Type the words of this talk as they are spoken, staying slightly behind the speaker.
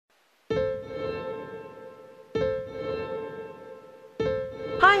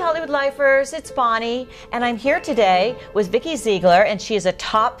Hi Hollywood Lifers, it's Bonnie, and I'm here today with VikkiViegler, and she is a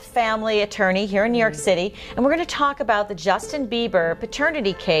top family attorney here in New York City, and we're going to talk about the Justin Bieber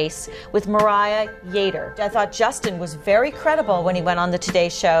paternity case with Mariah Yater. I thought Justin was very credible when he went on the Today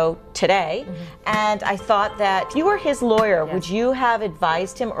Show today, and I thought that if you were his lawyer, would you have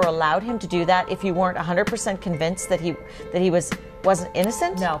advised him or allowed him to do that if you weren't 100% convinced that he wasn't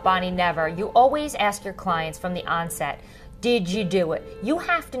innocent? No, Bonnie, never. You always ask your clients from the onset, did you do it? You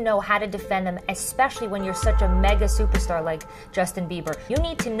have to know how to defend them, especially when you're such a mega superstar like Justin Bieber. You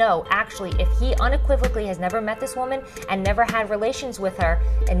need to know, actually, if he unequivocally has never met this woman and never had relations with her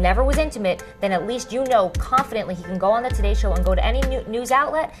and never was intimate, then at least you know confidently he can go on the Today Show and go to any news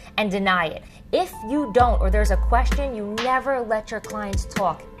outlet and deny it. If you don't, or there's a question, you never let your clients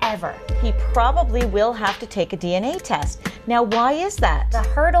talk, ever. He probably will have to take a DNA test. Now, why is that? The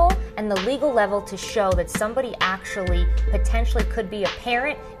hurdle and the legal level to show that somebody actually potentially could be a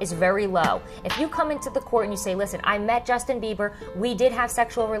parent is very low. If you come into the court and you say, listen, I met Justin Bieber, we did have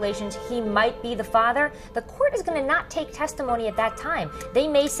sexual relations, he might be the father, the court is going to not take testimony at that time. They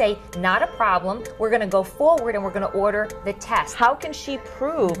may say, not a problem, we're going to go forward and we're going to order the test. How can she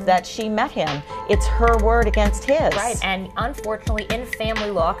prove that she met him? It's her word against his. Right, and unfortunately in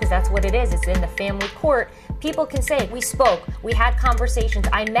family law, because that's what it is, it's in the family court, people can say, we spoke, we had conversations,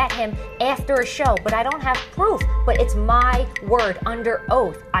 I met him after a show, but I don't have proof. But it's my word under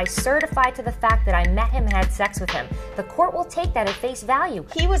oath. I certify to the fact that I met him and had sex with him. The court will take that at face value.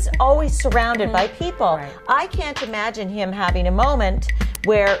 He was always surrounded by people. Right. I can't imagine him having a moment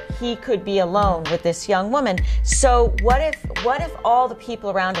where he could be alone with this young woman. So what if all the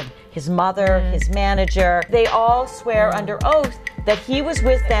people around him, his mother, his manager, they all swear under oath that he was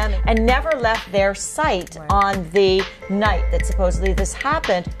with them and never left their sight on the night that supposedly this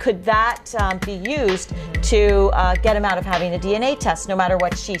happened? Could that be used to get him out of having a DNA test, no matter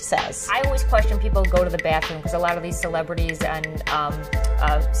what she says? I always question people who go to the bathroom, because a lot of these celebrities and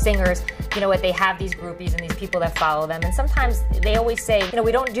singers, you know what, they have these groupies and these people that follow them, and sometimes they always say, you know,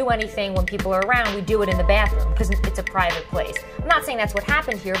 we don't do anything when people are around, we do it in the bathroom because it's a private place. I'm not saying that's what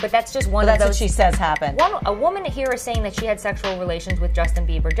happened here, but that's just one of those. That's what she says happened. A woman here is saying that she had sexual relations with Justin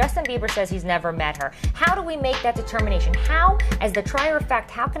Bieber. Justin Bieber says he's never met her. How do we make that determination? How, as the trier of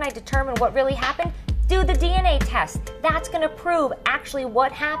fact, how can I determine what really happened? Do the DNA test. That's going to prove actually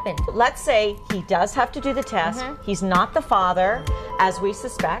what happened. Let's say he does have to do the test. He's not the father, as we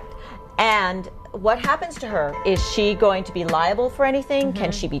suspect. And what happens to her? Is she going to be liable for anything? Can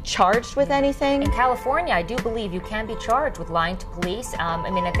she be charged with anything? In California, I do believe you can be charged with lying to police. I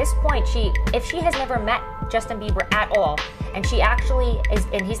mean, at this point, if she has never met Justin Bieber at all, and she actually is,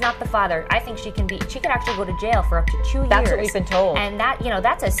 and he's not the father, I think she could actually go to jail for up to 2 years. That's what we've been told. And that, you know,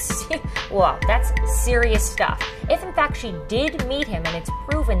 that's serious stuff. If in fact she did meet him and it's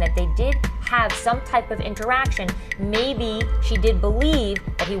proven that they did have some type of interaction, maybe she did believe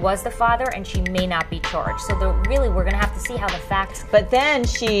that he was the father and she may not be charged. So really, we're going to have to see how the facts. But then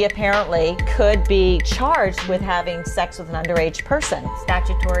she apparently could be charged with having sex with an underage person.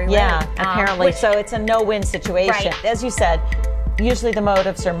 Statutory rape. Yeah, apparently. So it's a no-win situation. Right. As you said, usually the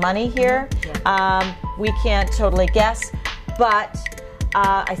motives are money here. We can't totally guess, but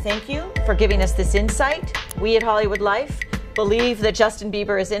I thank you for giving us this insight. We at Hollywood Life believe that Justin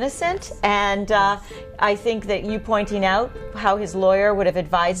Bieber is innocent, and I think that you pointing out how his lawyer would have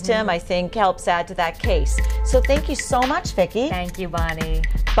advised him, I think helps add to that case. So thank you so much, Vicki. Thank you, Bonnie.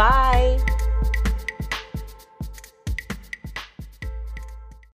 Bye.